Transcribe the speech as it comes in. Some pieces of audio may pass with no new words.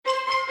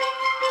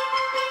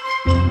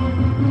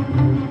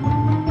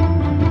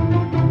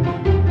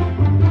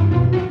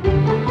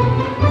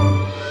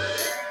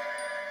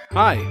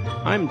Hi,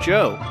 I'm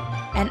Joe.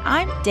 And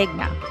I'm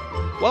Digna.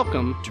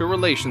 Welcome to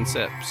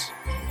Relationships.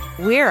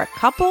 We're a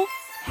couple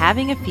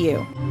having a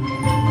few.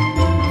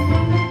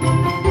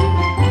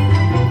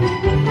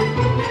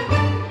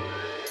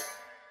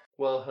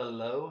 Well,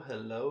 hello.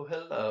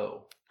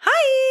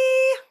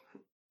 Hi!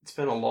 It's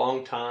been a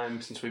long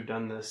time since we've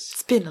done this.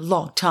 It's been a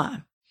long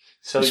time.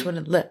 So Just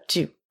wouldn't let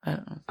you. I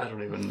don't know. I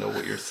don't even know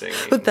what you're singing.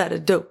 Without a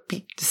dope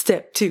beat to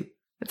step two.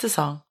 It's a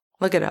song.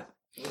 Look it up.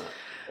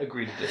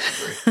 Agree to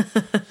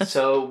disagree.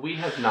 So we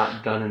have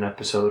not done an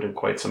episode in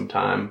quite some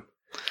time.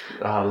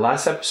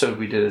 Last episode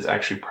we did is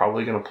actually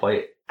probably going to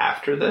play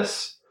after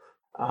this.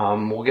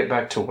 We'll get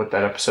back to what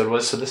that episode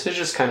was. So this is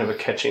just kind of a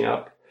catching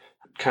up.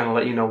 Kind of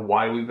let you know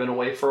why we've been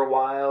away for a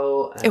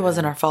while. It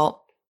wasn't our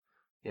fault.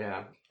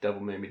 Yeah,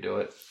 devil made me do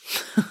it.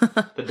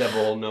 The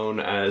devil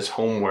known as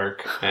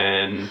homework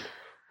and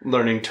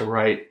learning to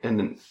write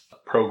in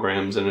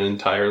programs in an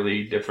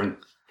entirely different,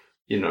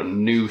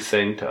 new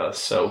thing to us.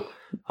 So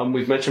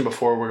we've mentioned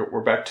before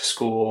we're back to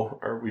school,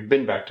 or we've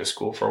been back to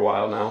school for a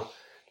while now.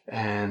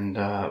 And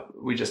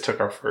we just took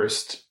our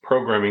first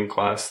programming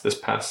class this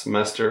past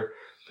semester.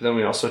 But then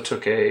we also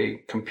took a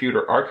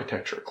computer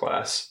architecture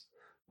class,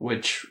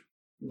 which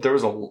there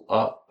was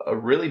a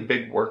really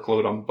big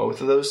workload on both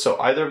of those. So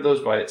either of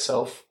those by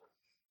itself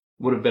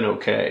would have been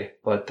okay.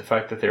 But the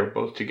fact that they were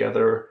both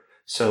together,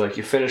 so like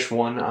you finish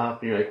one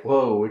up and you're like,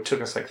 whoa, it took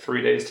us like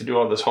 3 days to do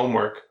all this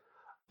homework.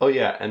 Oh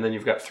yeah, and then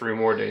you've got 3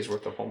 more days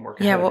worth of homework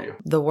ahead of you.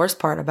 The worst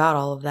part about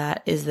all of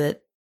that is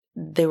that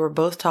they were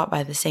both taught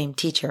by the same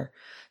teacher.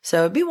 So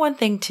it'd be one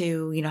thing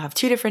to, have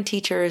 2 different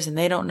teachers and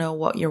they don't know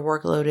what your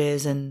workload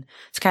is, and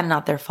it's kind of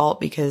not their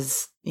fault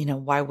because,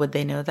 why would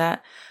they know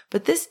that?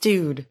 But this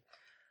dude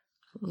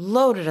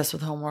loaded us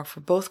with homework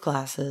for both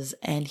classes,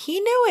 and he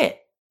knew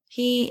it.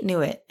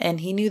 And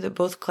he knew that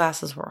both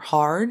classes were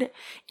hard,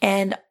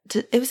 and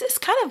it's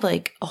kind of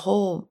like a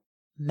whole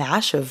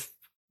mash of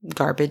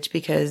garbage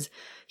because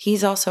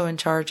he's also in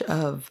charge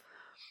of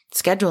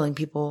scheduling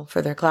people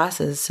for their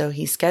classes. So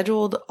he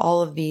scheduled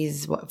all of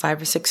these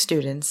 5 or 6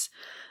 students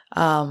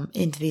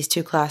into these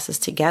 2 classes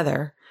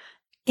together,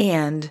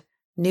 and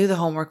knew the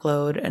homework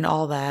load and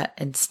all that,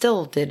 and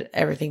still did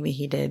everything that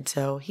he did.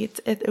 So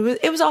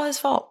it was all his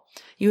fault.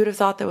 You would have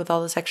thought that with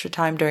all this extra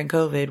time during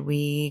COVID,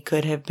 we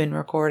could have been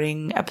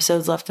recording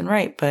episodes left and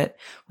right, but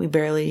we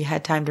barely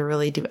had time to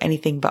really do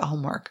anything but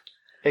homework.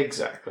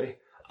 Exactly.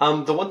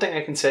 The one thing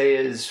I can say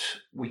is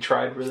we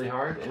tried really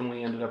hard and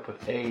we ended up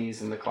with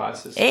A's in the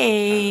classes.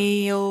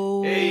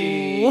 Ayo.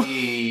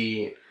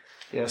 A.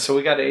 Yeah, so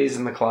we got A's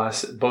in the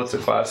class, both the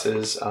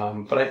classes.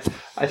 But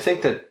I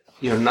think that,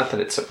 not that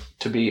it's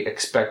to be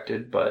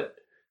expected, but,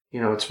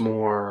 it's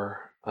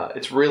more,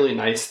 it's really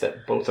nice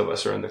that both of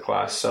us are in the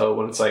class. So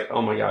when it's like,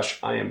 oh my gosh,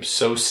 I am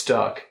so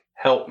stuck,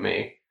 help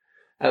me,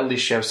 at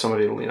least you have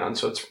somebody to lean on.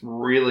 So it's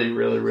really,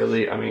 really,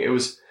 really, it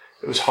was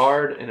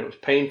hard and it was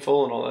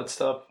painful and all that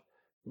stuff.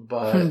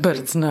 But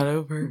it's not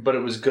over. But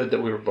it was good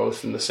that we were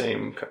both in the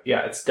same.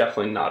 Yeah, it's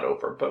definitely not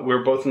over. But we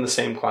were both in the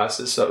same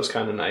classes, so that was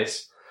kind of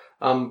nice.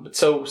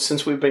 So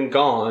since we've been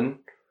gone,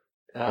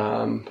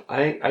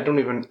 I don't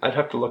even. I'd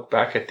have to look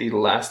back at the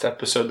last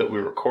episode that we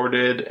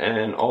recorded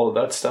and all of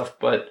that stuff.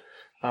 But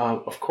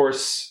of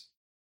course,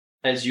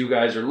 as you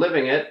guys are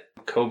living it,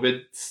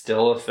 COVID's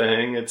still a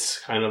thing. It's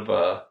kind of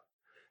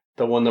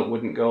the one that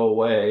wouldn't go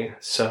away.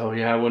 So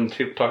yeah, when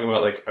people talking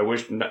about like, I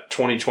wish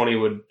 2020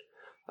 would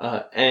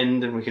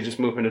end and we could just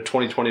move into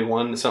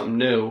 2021 to something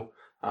new.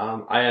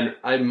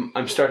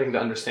 I'm starting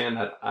to understand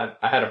that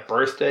I had a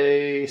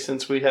birthday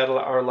since we had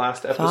our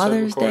last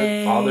episode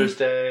recorded. Father's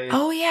Day.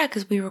 Oh yeah,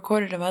 because we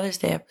recorded a Mother's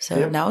Day episode.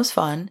 Yep. And that was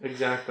fun.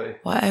 Exactly.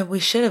 Well, we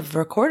should have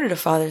recorded a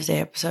Father's Day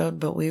episode,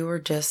 but we were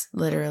just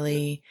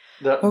literally.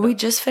 Were we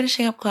just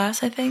finishing up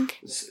class? I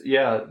think.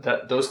 Yeah,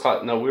 those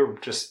class. No, we were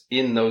just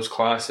in those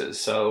classes.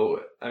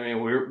 So we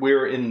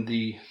were in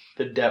the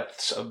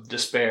depths of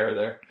despair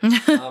there.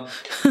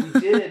 We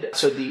did.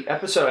 So the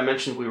episode I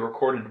mentioned, we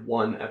recorded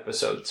 1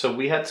 episode. So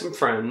we had some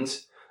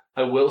friends.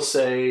 I will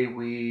say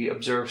we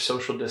observed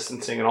social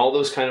distancing and all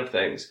those kind of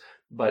things,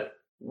 but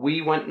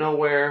we went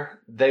nowhere.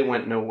 They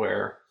went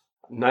nowhere.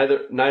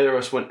 Neither of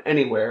us went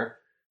anywhere.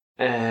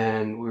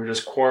 And we were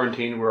just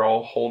quarantined. We were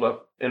all holed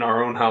up in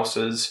our own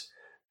houses,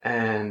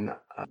 and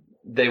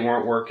they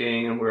weren't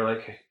working. And we were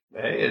like,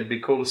 hey, it'd be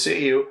cool to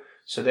see you.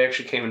 So they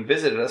actually came and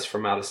visited us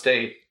from out of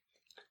state.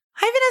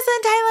 Hi, Vanessa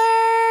and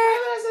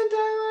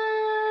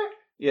Tyler!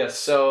 Yes,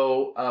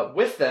 so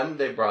with them,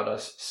 they brought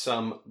us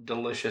some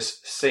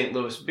delicious St.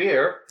 Louis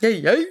beer.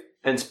 Yay!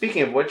 And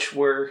speaking of which,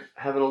 we're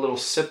having a little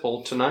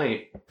sipple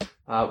tonight.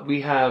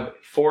 We have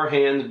Four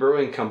Hands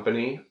Brewing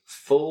Company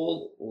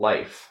Full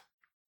Life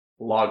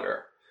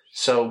Lager.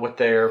 So what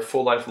their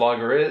Full Life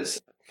Lager is,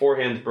 Four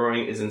Hands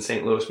Brewing is in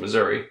St. Louis,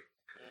 Missouri.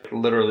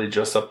 Literally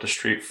just up the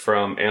street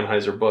from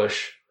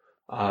Anheuser-Busch.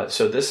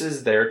 So this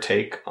is their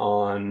take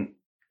on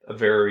a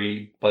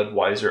very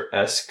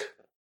Budweiser-esque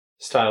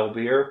style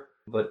beer,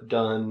 but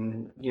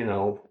done,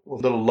 a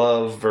little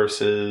love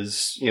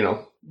versus,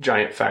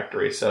 giant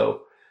factory. So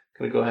I'm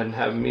going to go ahead and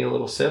have me a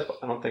little sip.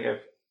 I don't think I've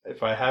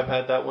if I have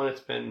had that one,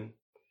 it's been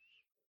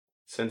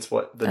since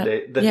what the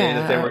day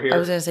that they were here. I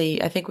was gonna say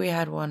I think we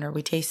had one or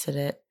we tasted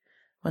it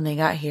when they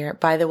got here.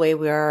 By the way,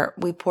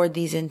 we poured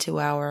these into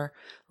our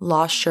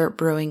Lost Shirt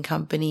Brewing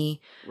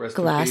Company Rest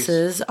in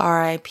glasses.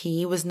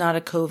 RIP was not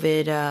a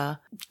COVID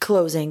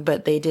closing,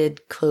 but they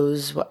did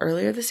close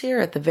earlier this year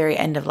at the very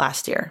end of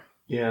last year.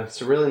 Yeah,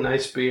 it's a really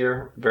nice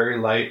beer, very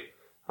light.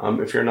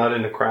 If you're not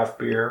into craft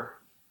beer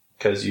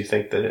because you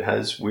think that it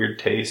has weird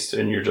taste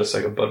and you're just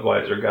like a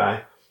Budweiser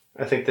guy,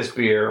 I think this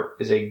beer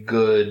is a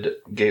good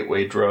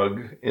gateway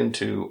drug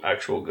into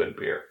actual good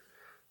beer.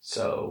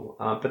 So,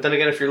 but then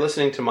again, if you're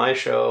listening to my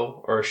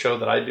show or a show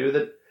that I do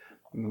that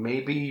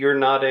maybe you're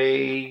not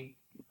a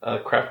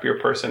craft beer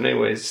person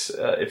anyways,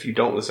 if you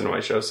don't listen to my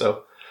show.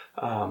 So,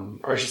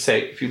 or I should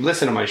say, if you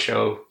listen to my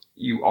show,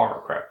 you are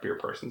a craft beer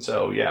person.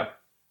 So yeah.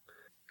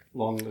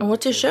 And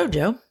what's your show,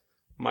 Joe?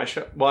 My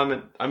show?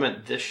 Well, I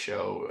meant this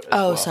show.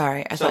 Well.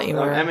 Sorry. I thought you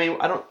were. I mean,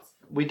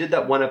 we did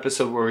that one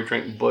episode where we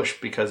drank Busch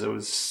because it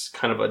was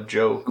kind of a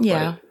joke.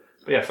 Yeah.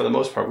 But yeah, for the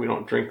most part, we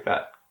don't drink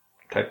that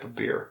type of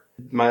beer.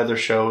 My other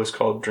show is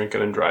called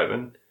Drinking and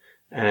Driving.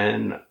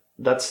 And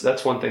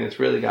that's one thing that's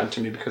really gotten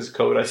to me because of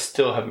COVID. I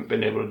still haven't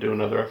been able to do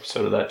another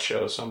episode of that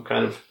show. So I'm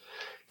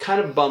kind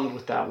of bummed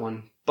with that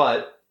one.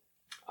 But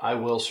I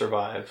will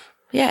survive.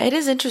 Yeah, it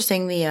is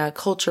interesting the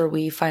culture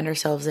we find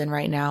ourselves in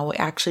right now. We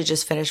actually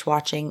just finished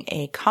watching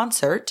a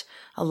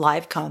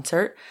live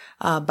concert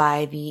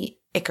by the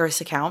Icarus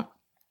account.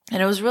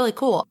 And it was really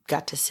cool.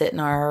 Got to sit in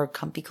our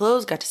comfy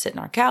clothes, got to sit on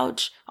our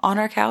couch,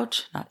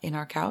 not in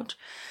our couch.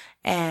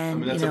 And, I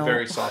mean, that's a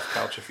very soft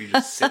couch if you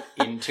just sit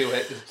into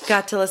it.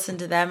 Got to listen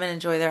to them and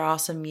enjoy their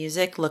awesome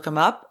music. Look them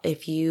up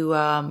if you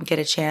get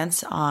a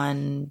chance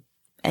on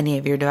any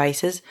of your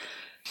devices.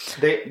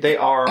 They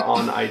are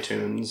on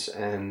iTunes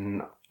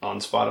and on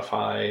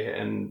Spotify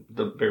and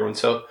the bigger ones.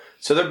 So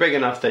they're big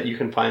enough that you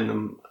can find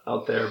them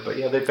out there. But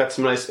yeah, they've got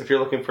some nice, if you're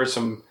looking for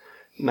some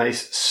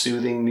nice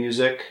soothing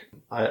music,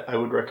 I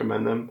would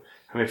recommend them.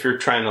 I mean, if you're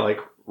trying to like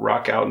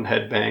rock out and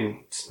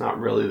headbang, it's not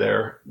really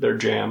their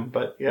jam,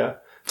 but yeah,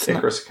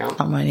 Icarus account.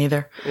 Not mine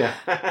either. Yeah.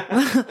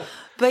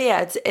 But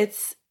yeah,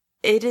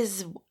 it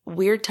is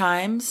weird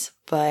times,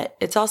 but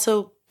it's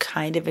also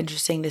kind of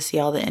interesting to see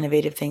all the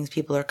innovative things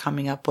people are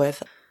coming up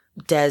with.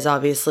 Des,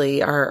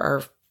 obviously,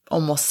 our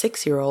almost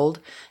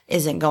 6-year-old,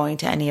 isn't going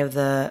to any of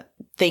the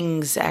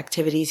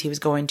activities he was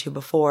going to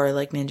before,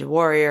 like Ninja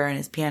Warrior and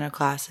his piano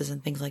classes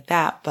and things like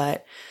that.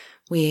 But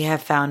we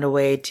have found a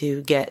way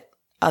to get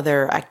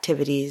other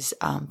activities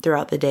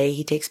throughout the day.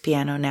 He takes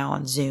piano now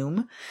on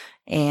Zoom,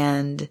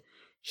 and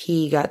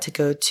he got to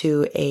go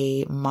to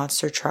a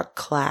monster truck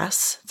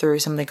class through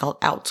something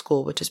called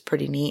OutSchool, which is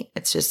pretty neat.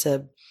 It's just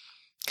a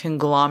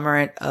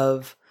conglomerate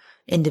of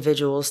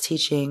individuals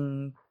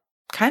teaching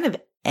kind of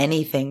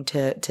anything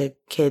to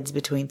kids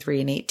between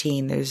 3 and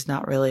 18. There's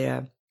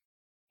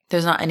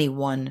not any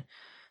one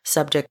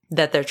subject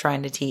that they're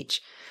trying to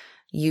teach.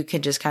 You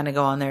can just kind of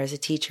go on there as a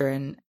teacher,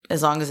 and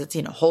as long as it's,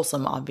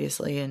 wholesome,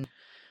 obviously, and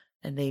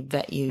they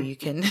vet you, you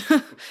can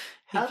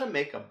how to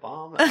make a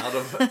bomb out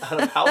of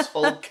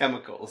household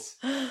chemicals.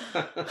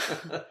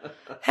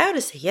 How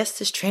to say yes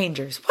to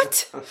strangers.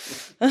 What?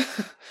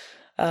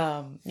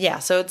 Yeah,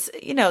 so it's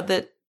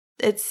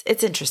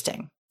it's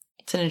interesting.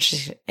 It's an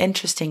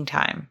interesting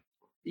time.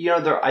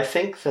 I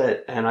think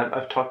that, and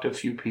I've talked to a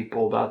few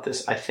people about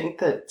this, I think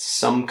that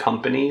some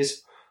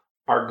companies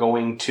are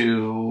going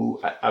to,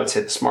 I would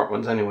say the smart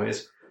ones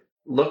anyways,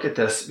 look at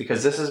this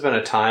because this has been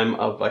a time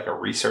of like a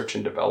research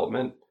and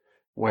development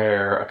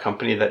where a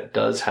company that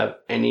does have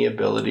any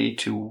ability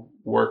to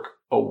work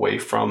away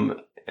from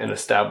an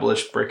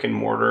established brick and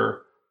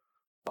mortar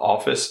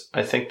office,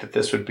 I think that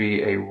this would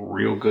be a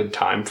real good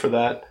time for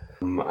that.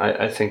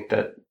 I think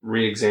that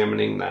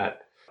re-examining that,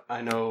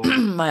 I know...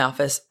 My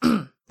office...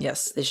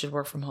 Yes, they should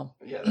work from home.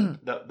 Yeah,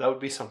 that would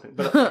be something.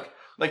 But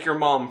like your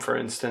mom, for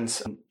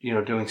instance,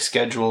 doing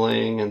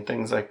scheduling and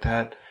things like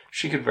that,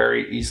 she could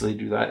very easily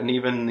do that. And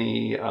even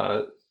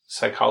the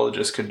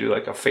psychologist could do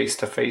like a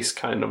face-to-face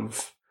kind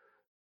of,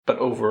 but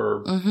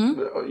over, like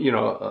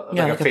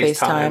a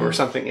FaceTime or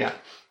something. Yeah.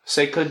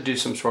 So they could do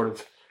some sort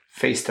of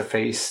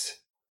face-to-face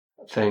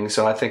thing.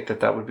 So I think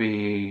that would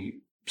be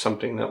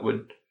something that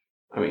would,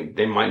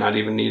 they might not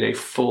even need a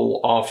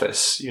full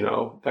office,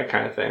 that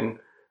kind of thing.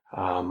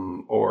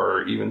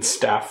 Or even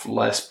staff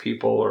less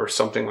people or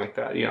something like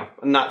that,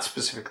 not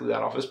specifically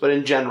that office, but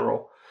in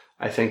general,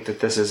 I think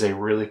that this is a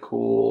really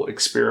cool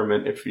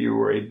experiment if you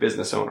were a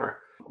business owner.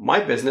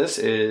 My business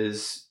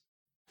is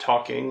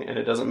talking and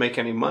it doesn't make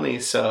any money.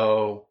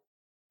 So,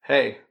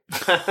 hey,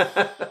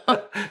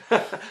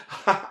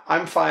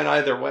 I'm fine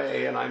either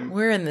way. And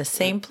we're in the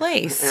same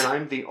place and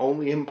I'm the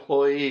only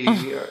employee.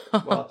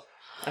 Well,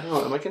 I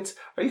don't know.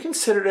 Are you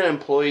considered an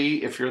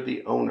employee if you're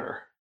the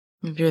owner?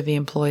 If you're the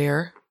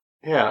employer?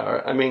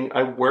 Yeah, I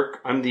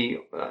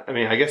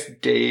guess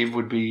Dave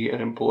would be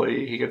an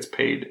employee. He gets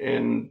paid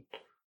in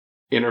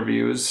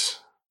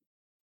interviews.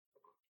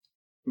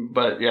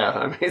 But yeah,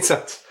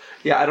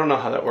 I don't know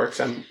how that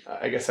works.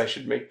 I guess I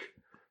should make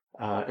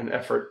an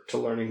effort to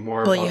learning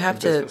more Well, about you have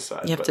the business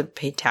side. you have to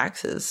pay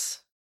taxes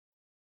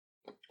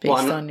Well,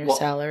 based on your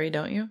salary,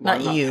 don't you? Well, Not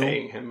I'm not you.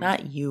 paying him.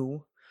 Not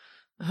you.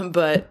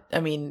 But, I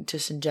mean,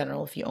 just in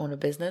general, if you own a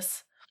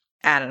business.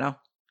 I don't know.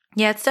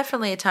 Yeah, it's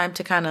definitely a time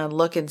to kind of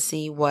look and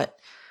see what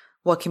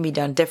can be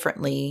done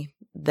differently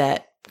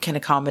that can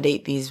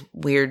accommodate these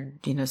weird,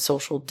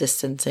 social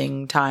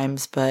distancing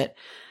times. But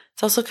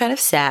it's also kind of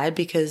sad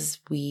because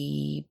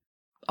we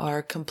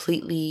are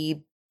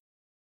completely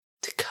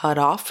cut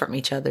off from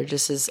each other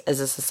just as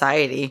a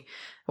society.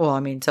 Well, I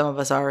mean, some of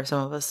us are,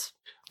 some of us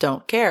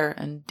don't care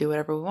and do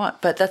whatever we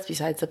want, but that's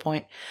besides the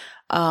point.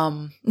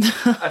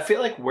 I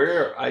feel like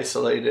we're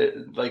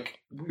isolated. Like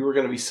we were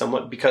going to be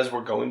somewhat, because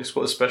we're going to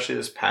school, especially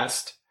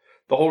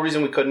the whole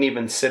reason we couldn't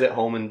even sit at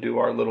home and do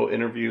our little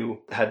interview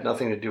had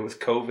nothing to do with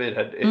COVID. It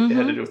had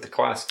to do with the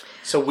class.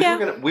 So we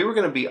were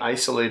going to be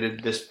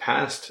isolated this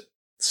past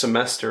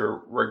semester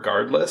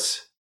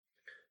regardless.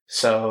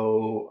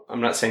 So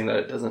I'm not saying that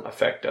it doesn't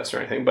affect us or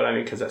anything, but I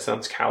mean, because that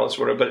sounds callous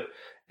or whatever, but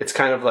it's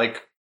kind of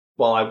like,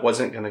 well, I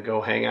wasn't going to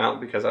go hang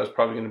out because I was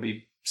probably going to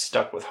be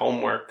stuck with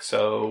homework.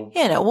 So,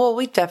 well,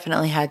 we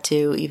definitely had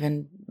to,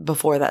 even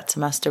before that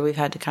semester, we've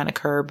had to kind of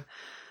curb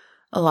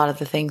a lot of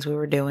the things we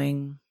were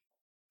doing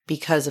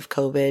because of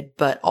COVID,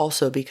 but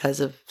also because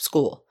of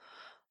school.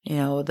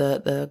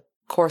 The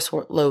course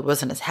load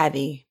wasn't as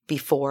heavy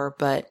before,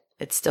 but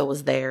it still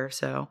was there.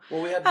 So,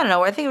 I don't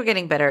know. I think we're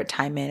getting better at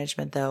time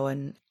management though.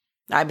 And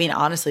I mean,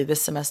 honestly,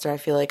 this semester, I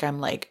feel like I'm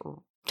like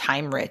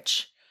time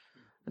rich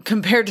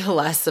compared to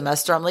last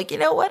semester. I'm like, you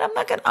know what?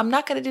 I'm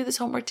not going to do this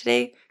homework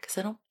today because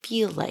I don't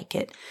feel like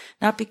it.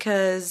 Not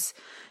because,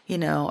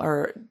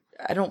 or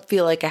I don't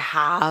feel like I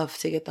have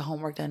to get the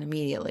homework done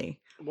immediately.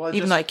 Well,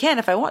 even though I can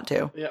if I want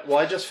to. Yeah. Well,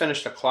 I just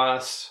finished a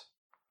class,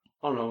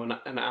 I don't know,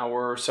 an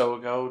hour or so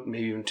ago,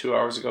 maybe even 2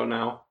 hours ago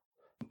now.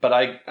 But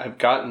I've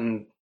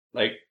gotten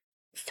like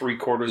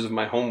 3/4 of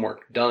my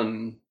homework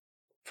done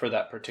for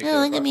that particular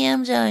look at me,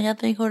 I'm Joe. I got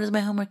 3/4 of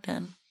my homework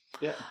done.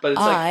 Yeah, but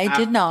it's I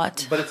did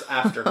not. But it's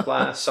after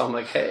class, so I'm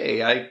like,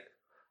 hey, I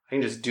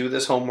can just do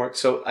this homework.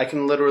 So I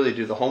can literally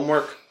do the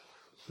homework,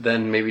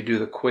 then maybe do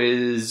the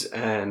quiz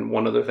and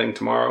one other thing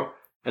tomorrow.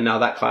 And now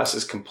that class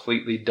is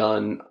completely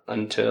done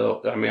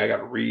until, I mean, I got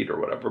to read or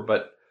whatever,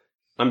 but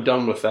I'm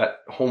done with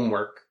that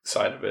homework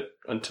side of it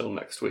until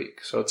next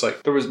week. So it's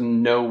like there was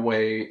no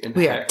way in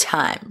we are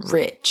time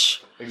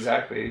rich.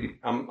 Exactly.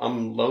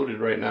 I'm loaded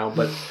right now,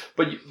 but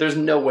there's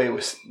no way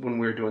when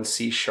we were doing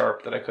C#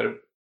 that I could have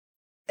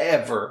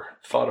ever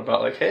thought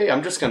about like, hey,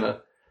 I'm just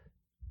gonna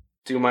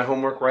do my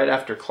homework right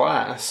after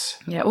class.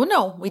 Yeah. Well,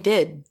 no, we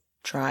did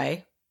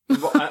try.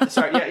 Well,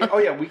 sorry. Yeah. Oh,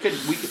 yeah. We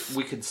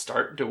could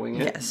start doing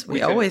it. Yes,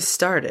 we always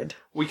started.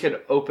 We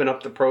could open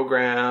up the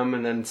program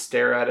and then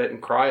stare at it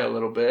and cry a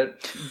little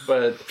bit,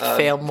 but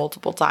failed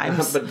multiple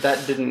times. But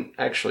that didn't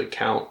actually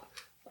count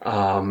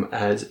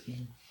as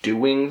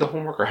doing the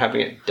homework or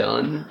having it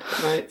done,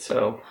 right?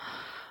 So,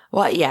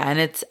 well, yeah,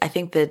 and I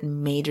think the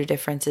major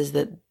difference is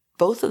that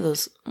both of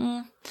those,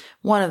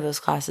 one of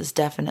those classes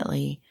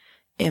definitely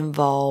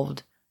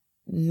involved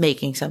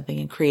making something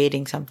and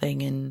creating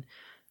something and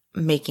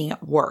making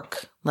it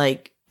work.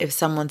 Like if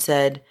someone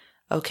said,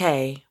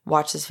 okay,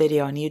 watch this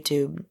video on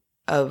YouTube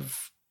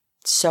of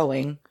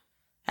sewing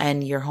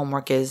and your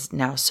homework is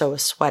now sew a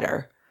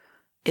sweater,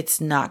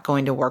 it's not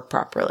going to work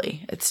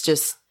properly. It's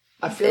just,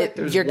 I feel like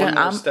there's one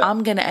more step.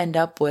 I'm going to end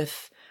up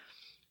with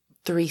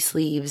 3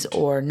 sleeves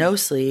or no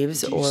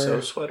sleeves. Do you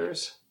sew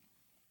sweaters?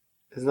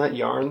 Isn't that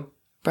yarn?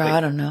 Bro, I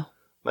don't know.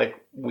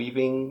 Like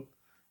weaving,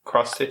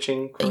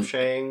 cross-stitching,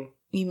 crocheting?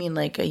 You mean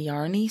like a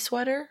yarny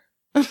sweater?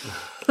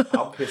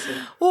 Obviously.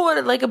 Well,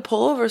 what, like a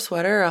pullover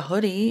sweater, a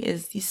hoodie,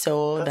 is you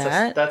sew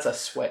that? That's a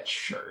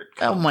sweatshirt.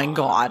 Oh my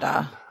God.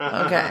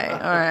 Okay. All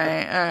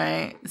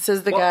right.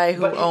 Says the guy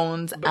who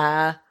owns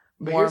a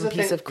warm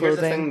piece of clothing.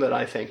 Here's the thing that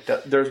I think,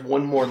 that there's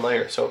one more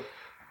layer. So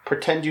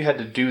pretend you had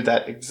to do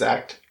that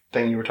exact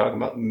thing you were talking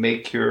about,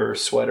 make your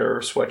sweater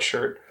or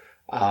sweatshirt,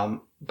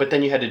 but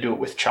then you had to do it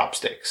with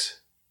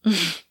chopsticks.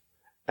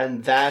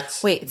 And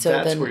that's where you're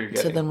getting.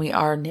 So then we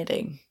are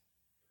knitting.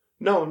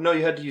 No,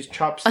 you had to use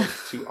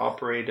chopsticks to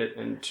operate it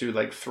and to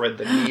like thread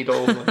the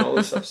needle and all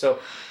this stuff. So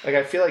like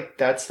I feel like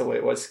that's the way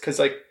it was, because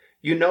like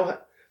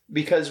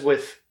because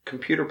with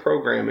computer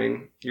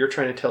programming, you're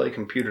trying to tell a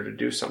computer to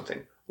do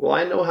something. Well,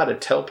 I know how to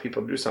tell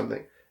people to do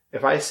something.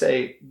 If I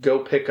say go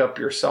pick up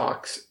your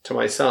socks to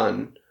my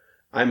son,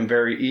 I'm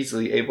very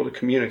easily able to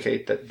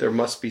communicate that there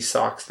must be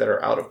socks that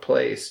are out of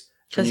place.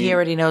 Because he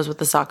already knows what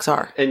the socks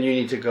are. And you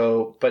need to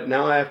go, but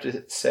now I have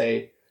to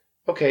say,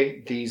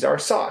 okay, these are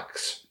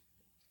socks.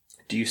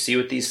 Do you see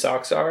what these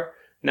socks are?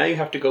 Now you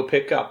have to go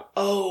pick up.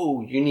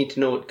 Oh, you need to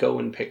know what go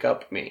and pick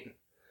up mean.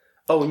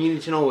 Oh, and you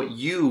need to know what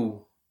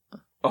you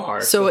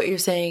are. So what you're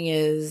saying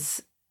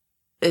is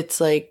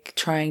it's like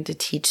trying to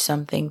teach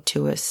something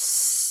to a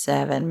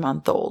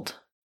 7-month-old.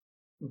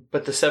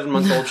 But the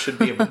 7-month-old should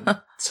be able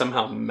to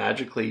somehow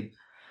magically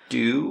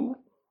do?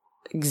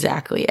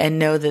 Exactly. And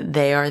know that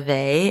they are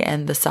they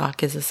and the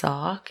sock is a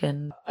sock.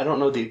 And I don't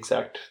know the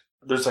exact,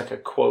 there's like a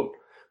quote,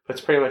 But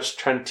it's pretty much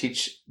trying to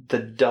teach the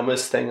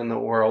dumbest thing in the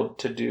world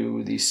to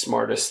do the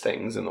smartest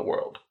things in the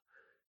world.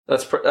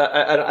 That's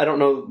I don't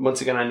know.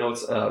 Once again, I know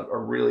it's a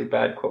really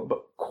bad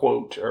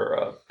quote or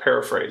a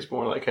paraphrase,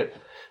 more like it.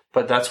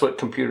 But that's what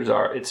computers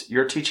are.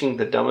 You're teaching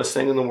the dumbest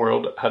thing in the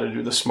world how to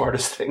do the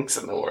smartest things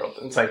in the world.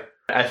 It's like,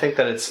 I think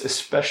that it's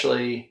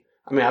especially,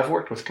 I mean, I've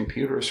worked with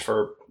computers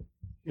for,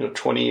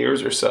 20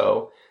 years or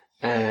so,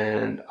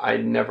 and I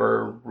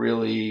never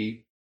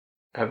really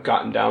have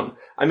gotten down.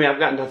 I mean, I've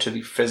gotten down to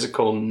the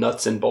physical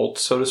nuts and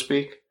bolts, so to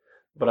speak,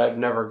 but I've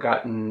never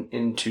gotten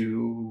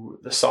into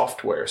the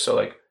software. So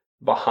like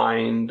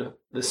behind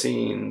the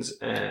scenes,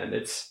 and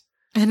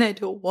I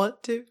don't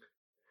want to.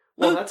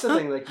 Well, that's the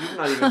thing. Like, you've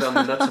not even done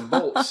the nuts and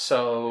bolts.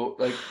 So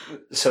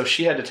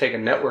she had to take a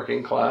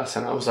networking class,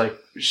 and I was like,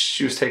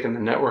 she was taking the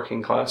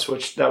networking class,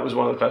 which that was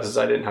one of the classes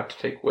I didn't have to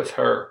take with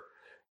her.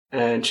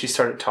 And she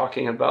started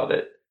talking about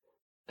it,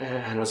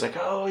 and I was like,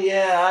 oh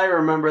yeah, I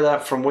remember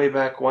that from way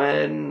back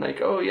when. Like,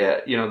 oh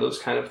yeah, those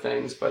kind of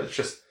things. But it's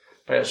just,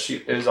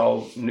 it was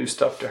all new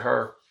stuff to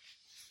her.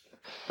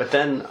 But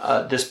then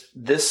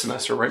this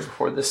semester, right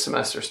before this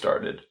semester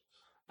started,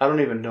 I don't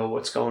even know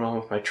what's going on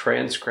with my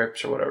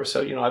transcripts or whatever.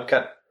 So,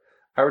 I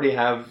already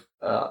have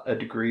a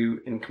degree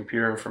in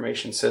computer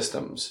information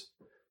systems,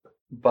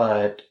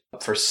 but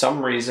for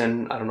some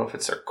reason, I don't know if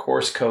it's their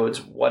course codes,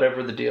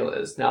 whatever the deal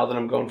is, now that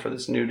I'm going for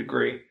this new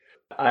degree,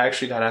 I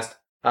actually got asked,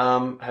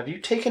 have you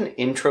taken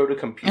Intro to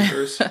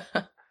Computers?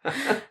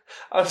 I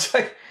was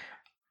like,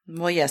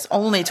 well, yes,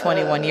 only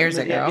 21 years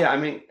ago. Yeah, I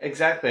mean,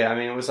 exactly. I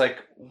mean, it was like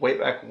way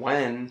back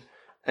when.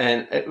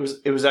 And it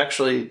was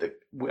actually,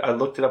 I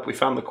looked it up, we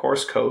found the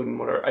course code and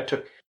whatever. I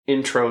took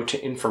Intro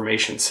to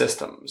Information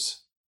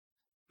Systems.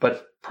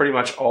 But pretty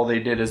much all they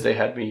did is they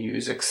had me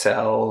use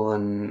Excel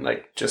and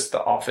like just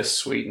the Office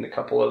suite and a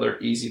couple other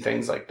easy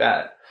things like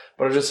that.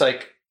 But I was just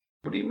like,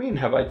 what do you mean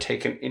have I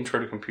taken Intro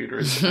to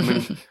Computers? I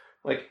mean,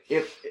 like,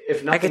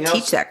 if nothing else, I could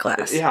teach that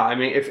class. Yeah, I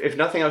mean, if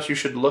nothing else, you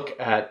should look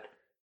at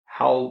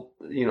how,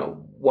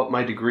 what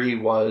my degree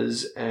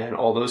was and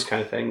all those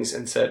kind of things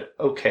and said,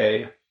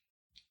 okay,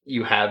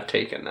 you have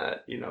taken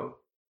that,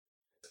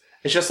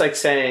 It's just like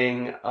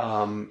saying,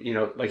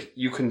 like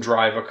you can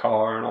drive a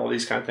car and all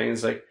these kind of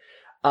things. Like,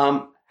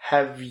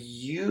 have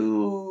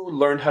you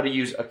learned how to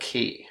use a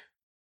key?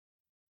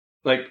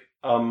 Like,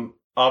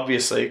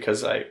 obviously,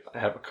 because I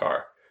have a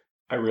car,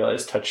 I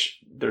realize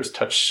there's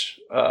touch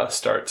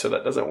start, so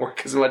that doesn't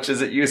work as much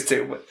as it used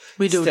to. But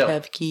we don't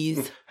have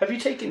keys. Have you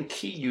taken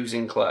key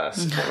using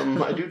class?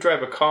 I do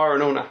drive a car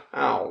and own a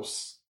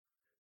house,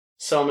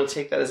 so I'm going to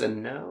take that as a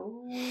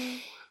no.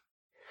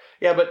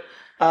 Yeah, but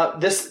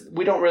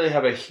we don't really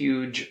have a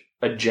huge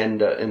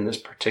agenda in this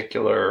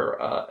particular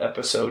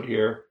episode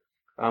here.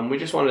 We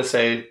just wanted to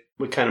say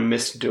we kind of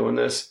missed doing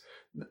this.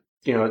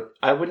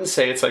 I wouldn't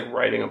say it's like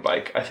riding a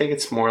bike. I think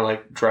it's more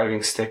like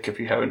driving stick if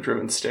you haven't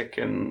driven stick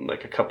in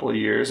like a couple of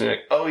years. And you're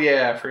like, oh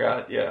yeah, I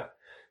forgot. Yeah.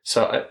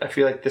 So I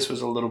feel like this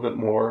was a little bit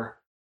more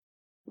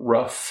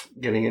rough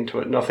getting into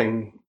it.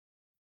 Nothing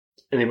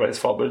anybody's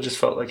fault, but it just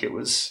felt like it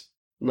was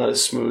not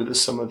as smooth as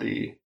some of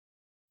the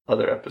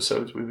other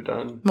episodes we've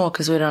done. Well,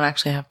 because we don't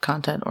actually have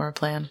content or a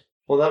plan.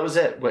 Well, that was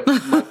it. But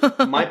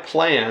my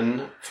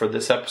plan for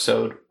this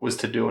episode was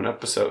to do an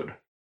episode.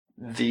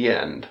 The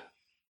end.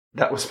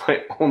 That was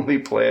my only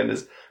plan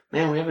is,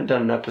 man, we haven't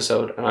done an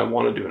episode and I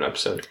want to do an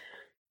episode.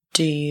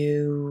 Do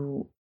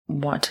you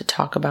want to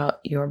talk about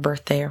your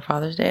birthday or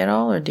Father's Day at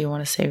all? Or do you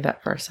want to save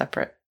that for a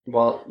separate?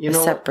 Well,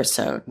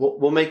 episode.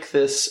 We'll make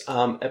this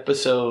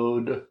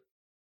episode.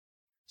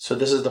 So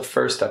this is the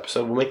first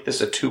episode. We'll make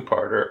this a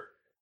two-parter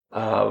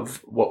of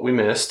what we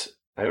missed.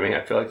 I mean,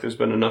 I feel like there's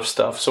been enough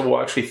stuff, so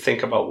we'll actually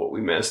think about what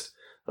we missed.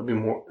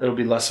 It'll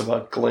be less of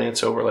a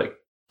glance over like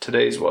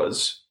today's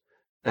was,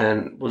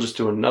 and we'll just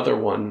do another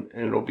one,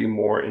 and it'll be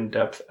more in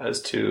depth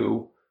as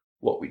to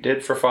what we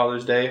did for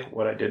Father's Day,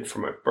 what I did for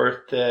my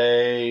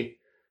birthday,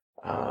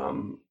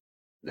 how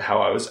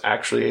I was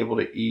actually able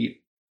to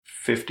eat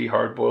 50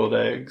 hard-boiled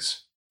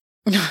eggs.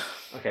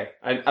 Okay,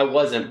 I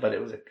wasn't, but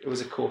it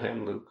was a Cool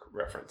Hand Luke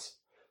reference.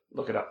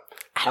 Look it up.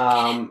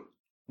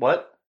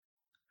 What?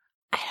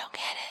 I don't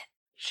get it.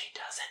 She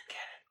doesn't get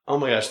it. Oh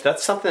my gosh,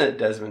 that's something that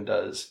Desmond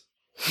does.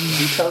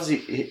 He tells you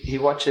he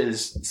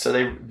watches. So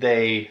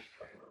they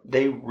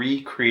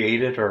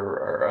recreated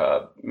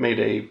or made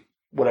a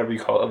whatever you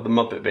call it of the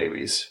Muppet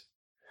Babies,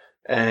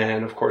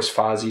 and of course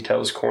Fozzie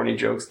tells corny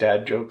jokes,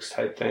 dad jokes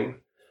type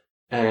thing,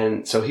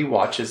 and so he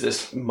watches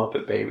this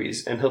Muppet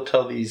Babies, and he'll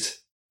tell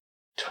these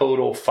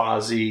total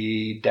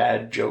Fozzie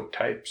dad joke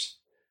types,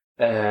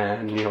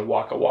 and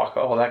waka waka,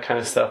 all that kind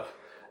of stuff.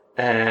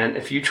 And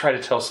if you try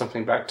to tell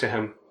something back to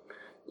him,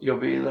 you'll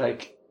be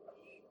like,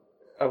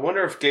 I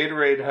wonder if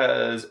Gatorade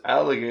has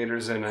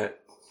alligators in it.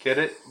 Get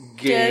it?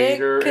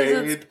 Gatorade.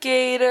 Because it's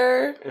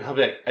Gator. And he'll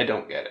be like, I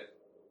don't get it.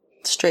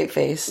 Straight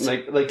faced.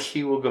 Like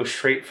he will go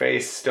straight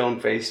face, stone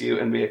face you,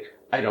 and be like,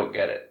 I don't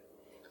get it.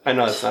 I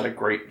know it's not a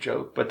great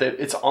joke, but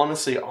it's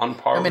honestly on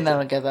par. I mean, I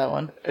don't get that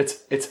one.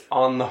 It's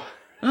on the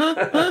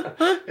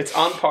It's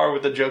on par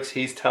with the jokes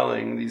he's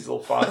telling, these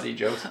little Fozzie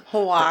jokes.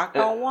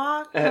 Waka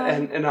waka.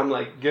 And I'm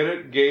like, get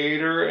it,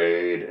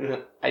 Gatorade?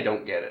 And I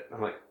don't get it.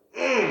 I'm like,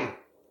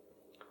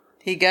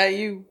 He got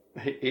you.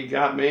 He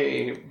got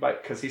me,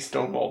 because he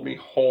stonewalled me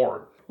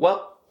hard.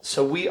 Well,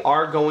 so we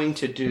are going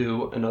to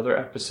do another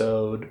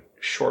episode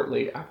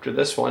shortly after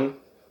this one.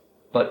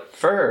 But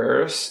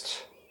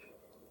first...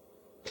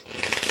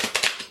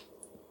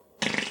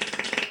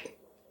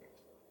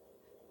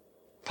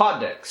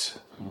 Poddex.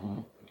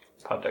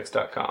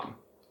 Poddex.com.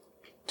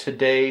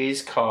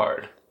 Today's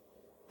card.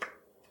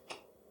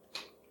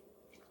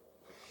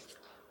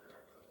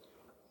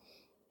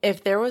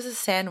 If there was a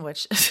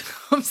sandwich,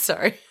 I'm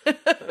sorry.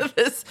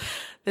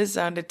 This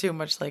sounded too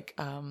much like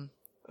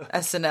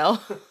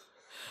SNL.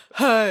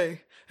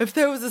 Hey, if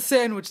there was a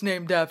sandwich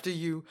named after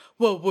you,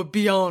 what would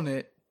be on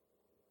it?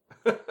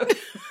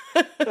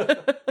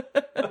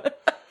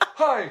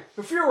 Hi,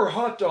 if you were a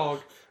hot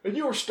dog and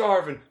you were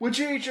starving, would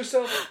you eat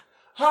yourself?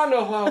 I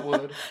know I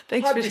would.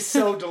 I'd be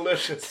so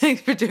delicious.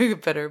 Thanks for doing a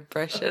better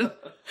impression.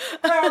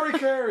 Harry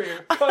Carey,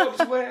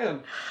 Cubs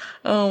win.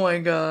 Oh my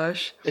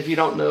gosh. If you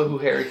don't know who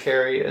Harry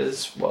Carey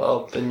is,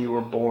 well, then you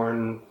were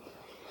born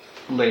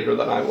later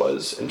than I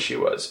was and she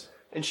was.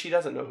 And she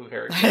doesn't know who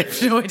Harry I Carey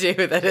is. have no idea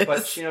who that is.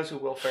 But she knows who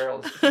Will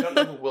Ferrell is. If you don't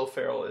know who Will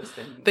Ferrell is,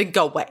 then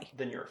go away.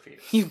 Then you're a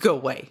fetus. You go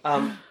away.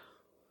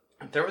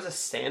 There was a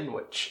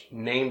sandwich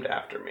named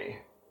after me.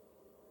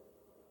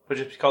 Would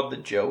it be called the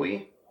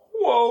Joey?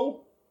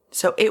 Whoa.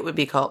 So it would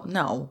be called,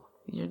 no,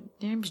 your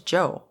name's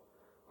Joe.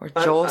 Or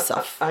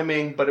Joseph. I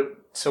mean, but it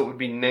would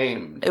be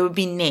named. It would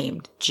be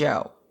named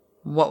Joe.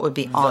 What would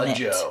be on it? The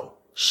Joe.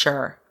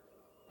 Sure.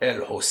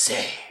 El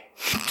Jose.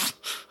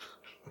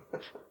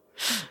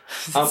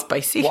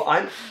 Spicy?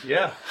 Well,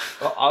 yeah.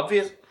 Well,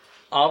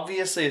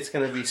 obviously it's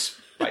going to be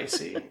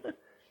spicy.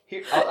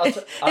 Here,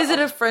 Is it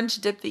a French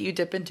dip that you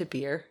dip into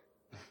beer?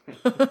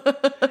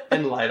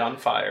 And light on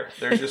fire.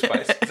 There's your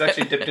spice. It's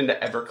actually dipped into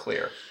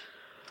Everclear.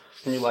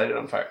 And you light it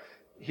on fire.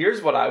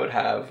 Here's what I would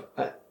have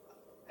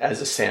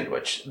as a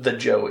sandwich. The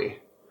Joey.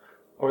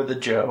 Or the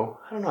Joe.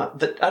 I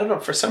don't know.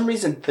 For some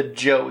reason, the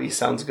Joey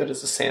sounds good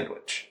as a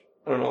sandwich.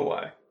 I don't know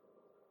why.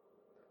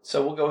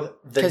 So we'll go with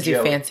the Joey. Because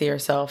you fancy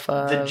yourself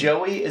the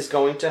Joey is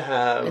going to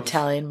have...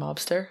 Italian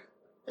mobster.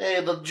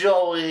 Hey, the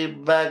Joey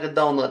bag of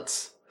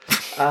donuts.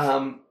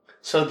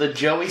 So the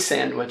Joey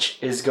sandwich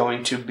is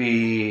going to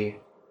be...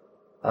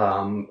 I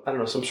don't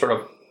know, some sort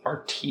of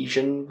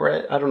artesian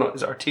bread. I don't know.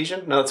 Is it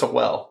artesian? No, that's a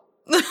well.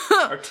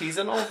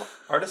 Artisanal?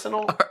 Artisan?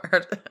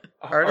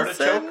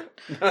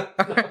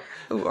 Artichoke?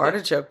 Ooh,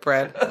 artichoke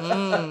bread.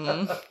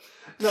 Mm.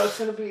 No, it's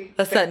going to be...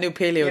 That's that new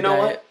paleo You know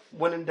diet. what?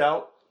 When in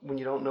doubt, when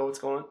you don't know what's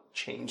going on,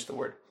 change the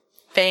word.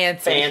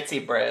 Fancy. Fancy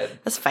bread.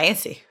 That's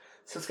fancy.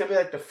 So it's going to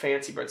be like the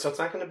fancy bread. So it's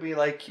not going to be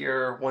like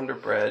your Wonder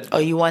Bread. Oh,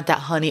 you want that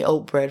honey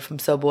oat bread from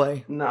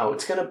Subway? No,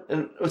 it's not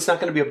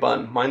going to be a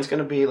bun. Mine's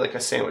going to be like a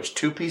sandwich.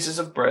 2 pieces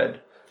of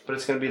bread, but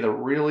it's going to be the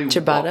really...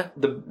 Ciabatta?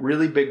 The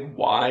really big,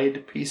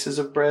 wide pieces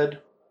of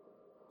bread.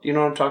 You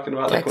know what I'm talking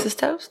about? Texas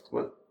toast?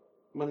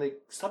 When they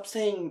stop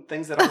saying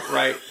things that aren't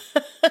right.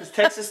 Because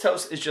Texas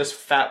toast is just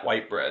fat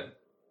white bread.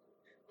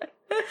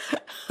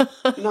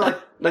 No,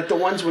 like the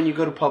ones when you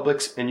go to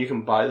Publix and you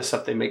can buy the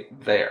stuff they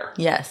make there.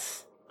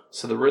 Yes.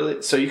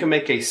 So you can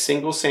make a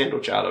single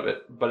sandwich out of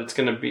it, but it's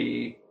going to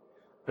be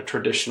a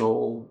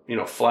traditional,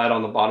 flat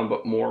on the bottom,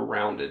 but more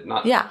rounded.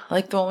 Yeah,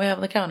 like the one we have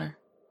on the counter.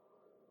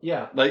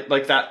 Yeah, like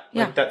that,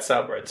 Yeah. like that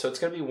style bread. So it's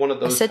going to be one of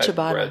those type of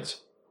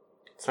breads.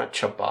 It's not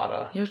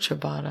ciabatta. You're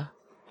ciabatta.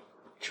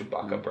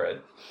 Chewbacca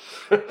bread.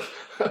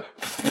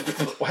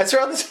 Why is there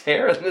all this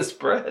hair in this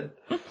bread?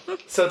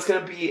 So it's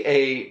going to be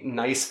a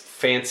nice,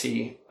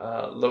 fancy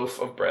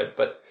loaf of bread,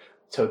 but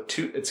it's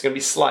going to be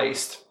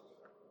sliced.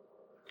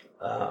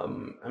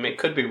 It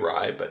could be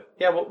rye, but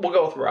yeah, we'll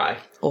go with rye.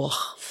 Ugh.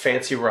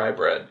 Fancy rye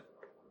bread,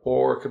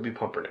 or it could be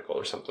pumpernickel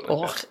or something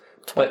like that.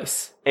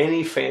 Twice. But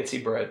any fancy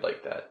bread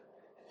like that,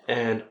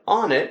 and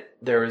on it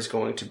there is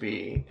going to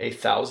be a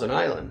Thousand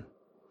Island,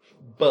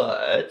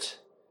 but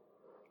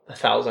a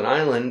Thousand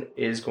Island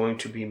is going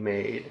to be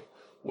made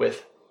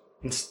with,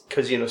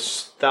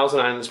 because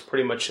Thousand Island is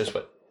pretty much just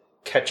what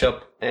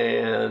ketchup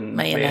and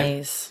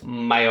Mayonnaise.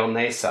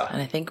 Mayonesa.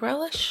 And I think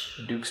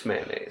relish. Duke's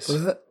mayonnaise.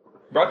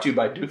 Brought to you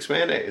by Duke's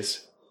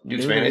Mayonnaise.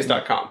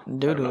 DukesMayonnaise.com.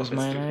 Doodles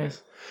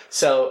mayonnaise.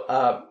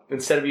 So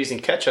instead of using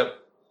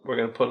ketchup, we're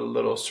going to put a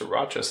little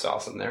sriracha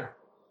sauce in there.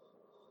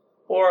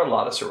 Or a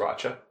lot of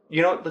sriracha.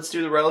 You know what? Let's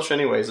do the relish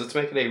anyways. Let's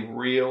make it a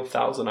real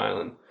Thousand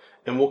Island.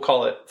 And we'll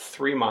call it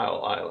 3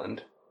 Mile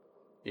Island.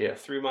 Yeah,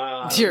 3 Mile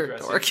Island. You're a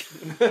dork.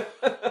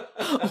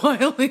 Why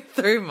only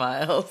 3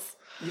 miles?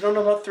 You don't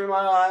know about 3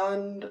 Mile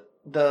Island?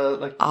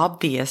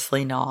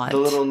 Obviously not. The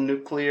little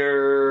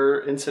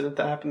nuclear incident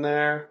that happened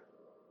there?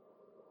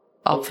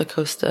 Off the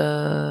coast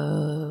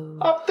of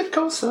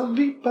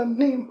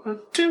Ipanema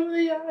to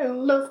the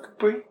Isle of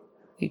Capri.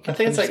 I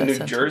think it's like New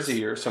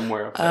Jersey or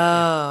somewhere up there.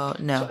 Oh,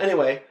 no. So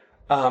anyway,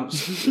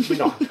 we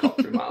don't have to call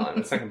it 3 Mile Island.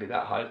 It's not going to be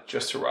that hot.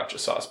 Just sriracha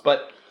sauce.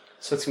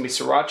 So it's going to be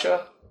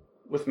sriracha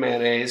with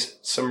mayonnaise,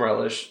 some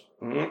relish,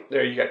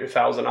 There you got your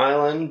Thousand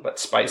Island, but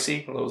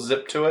spicy, a little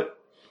zip to it.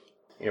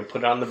 You're going to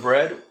put it on the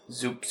bread.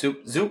 Zoop,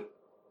 zoop, zoop.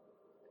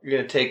 You're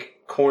going to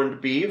take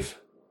corned beef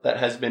that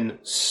has been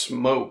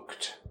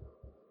smoked.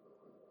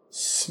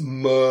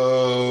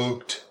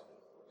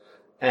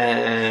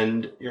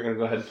 And you're going to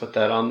go ahead and put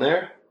that on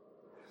there.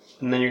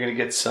 And then you're going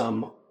to get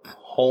some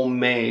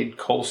homemade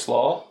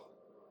coleslaw.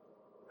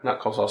 Not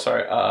coleslaw,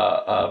 sorry.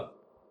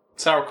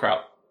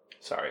 Sauerkraut.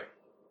 Sorry.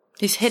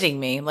 He's hitting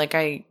me.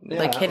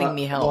 Hitting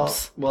me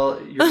helps. Well,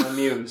 you're my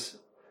muse.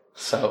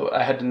 So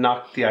I had to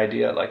knock the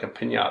idea like a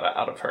piñata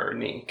out of her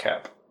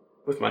kneecap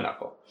with my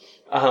knuckle.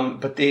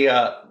 But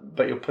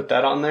you'll put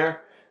that on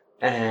there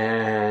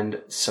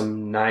and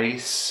some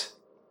nice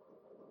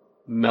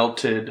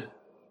melted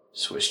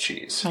Swiss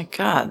cheese. My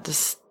God,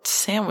 this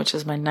sandwich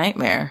is my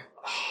nightmare.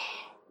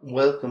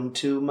 Welcome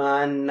to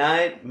my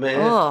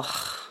nightmare. Ugh.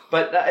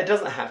 But it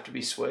doesn't have to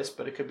be Swiss,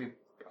 but it could be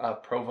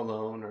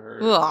provolone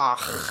or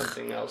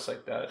something else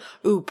like that.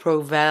 Ooh,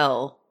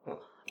 Provel.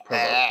 Provel's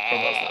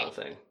not a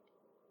thing.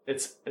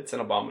 It's an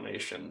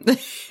abomination.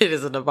 It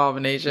is an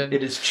abomination.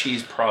 It is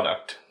cheese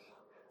product.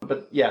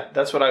 But yeah,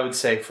 that's what I would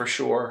say for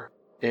sure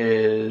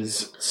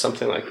is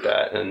something like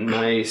that. A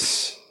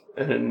nice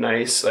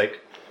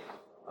like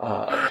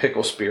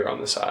pickle spear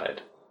on the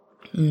side.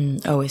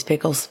 Always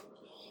pickles.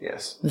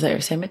 Yes. Is that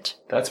your sandwich?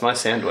 That's my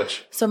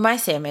sandwich. So my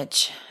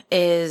sandwich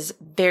is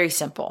very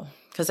simple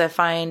because I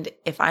find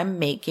if I'm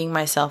making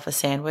myself a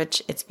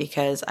sandwich, it's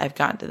because I've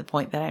gotten to the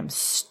point that I'm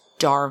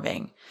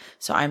starving.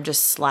 So I'm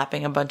just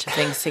slapping a bunch of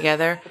things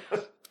together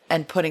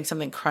and putting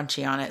something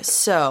crunchy on it.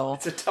 So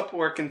it's a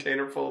Tupperware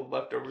container full of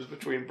leftovers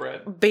between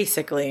bread.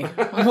 Basically,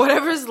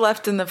 whatever's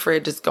left in the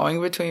fridge is going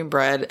between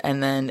bread.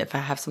 And then if I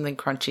have something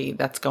crunchy,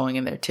 that's going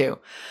in there too.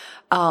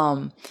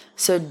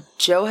 So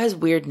Joe has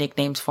weird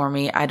nicknames for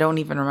me. I don't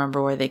even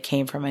remember where they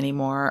came from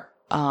anymore.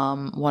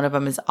 One of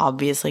them is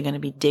obviously going to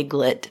be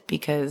Diglett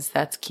because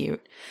that's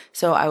cute.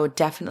 So I would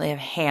definitely have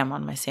ham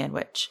on my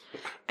sandwich.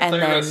 And I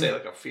thought you were then going to say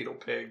like a fetal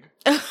pig.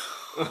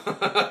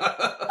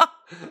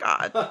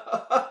 God.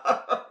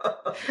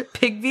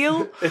 Pig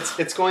veal?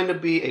 It's going to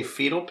be a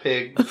fetal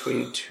pig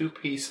between two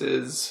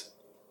pieces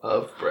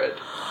of bread.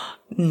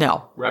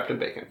 No. Wrapped in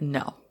bacon.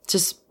 No.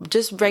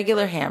 Just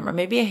regular ham or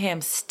maybe a ham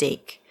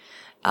steak.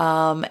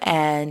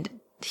 And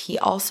he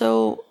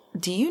also,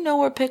 do you know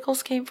where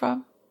pickles came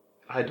from?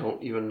 I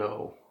don't even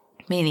know.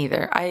 Me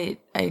neither.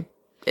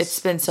 It's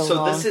been so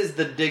long. So this is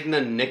the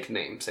Digna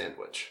nickname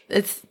sandwich.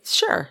 It's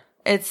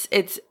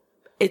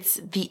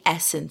the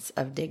essence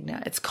of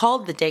Digna. It's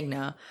called the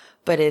Digna,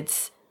 but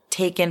it's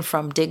taken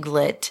from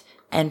Diglett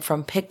and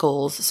from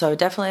pickles. So I would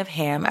definitely have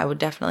ham. I would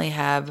definitely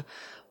have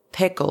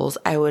pickles.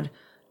 I would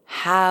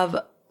have,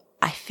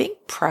 I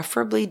think,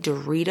 preferably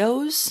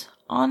Doritos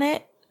on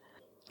it.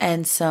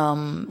 And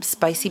some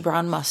spicy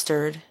brown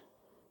mustard.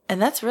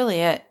 And that's really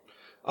it.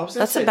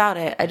 That's about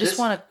it. I just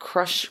want to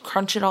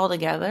crunch it all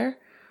together.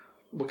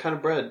 What kind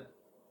of bread?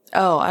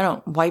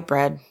 Oh, white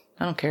bread.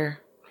 I don't care.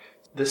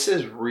 This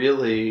is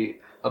really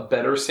a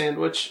better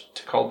sandwich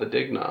to call the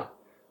Digna.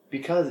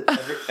 Because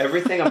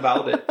everything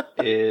about it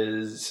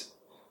is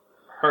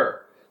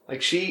her.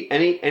 Like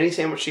any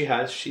sandwich she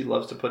has, she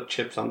loves to put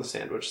chips on the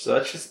sandwich. So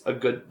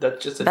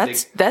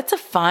that's a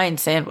fine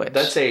sandwich.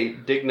 That's a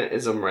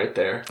Digna-ism right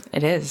there.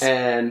 It is.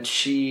 And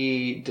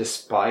she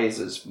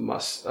despises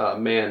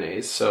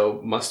mayonnaise.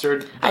 So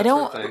mustard, that's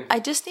her thing. I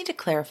just need to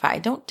clarify. I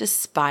don't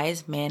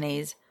despise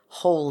mayonnaise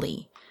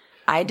wholly.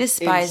 I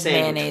despise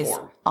mayonnaise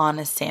on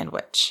a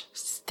sandwich.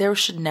 There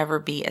should never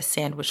be a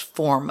sandwich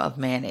form of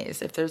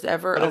mayonnaise. If there's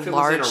ever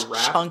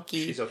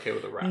chunky, she's okay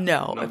with a wrap.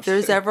 No, if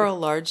there's ever a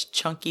large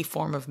chunky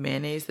form of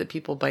mayonnaise that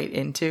people bite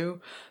into,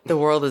 the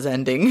world is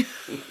ending.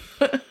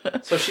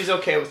 So she's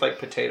okay with like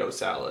potato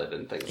salad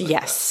and things like that.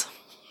 Yes.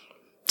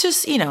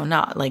 Just,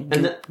 not like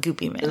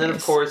goopy mayonnaise. And then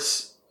of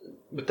course,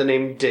 with the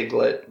name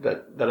Diglett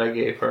that I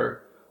gave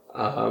her,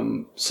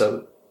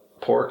 so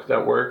pork,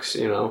 that works,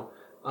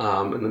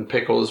 and then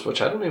pickles,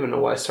 which I don't even know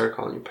why I started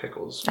calling you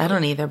pickles. I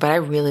don't either, but I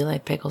really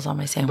like pickles on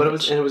my sandwich.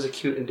 But it was a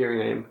cute, endearing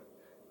name.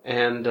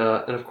 And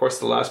of course,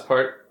 the last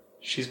part,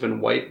 she's been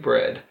white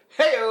bread.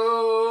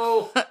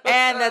 Hey-o!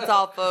 And that's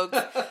all, folks.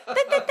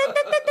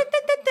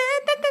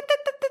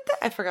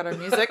 I forgot our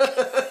music.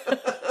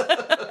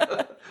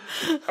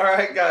 All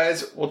right,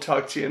 guys. We'll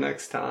talk to you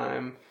next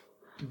time.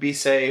 Be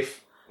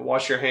safe.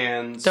 Wash your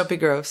hands. Don't be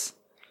gross.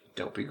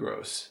 Don't be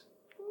gross.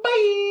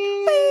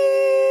 Bye. Bye.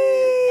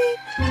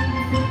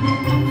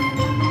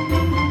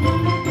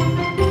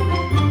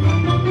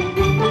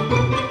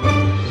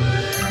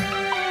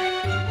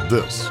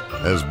 This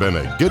has been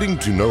a Getting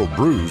to Know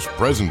Brews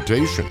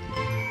presentation.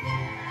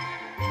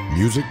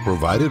 Music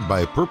provided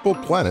by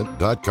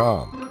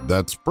purpleplanet.com.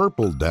 That's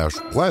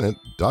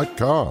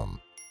purple-planet.com.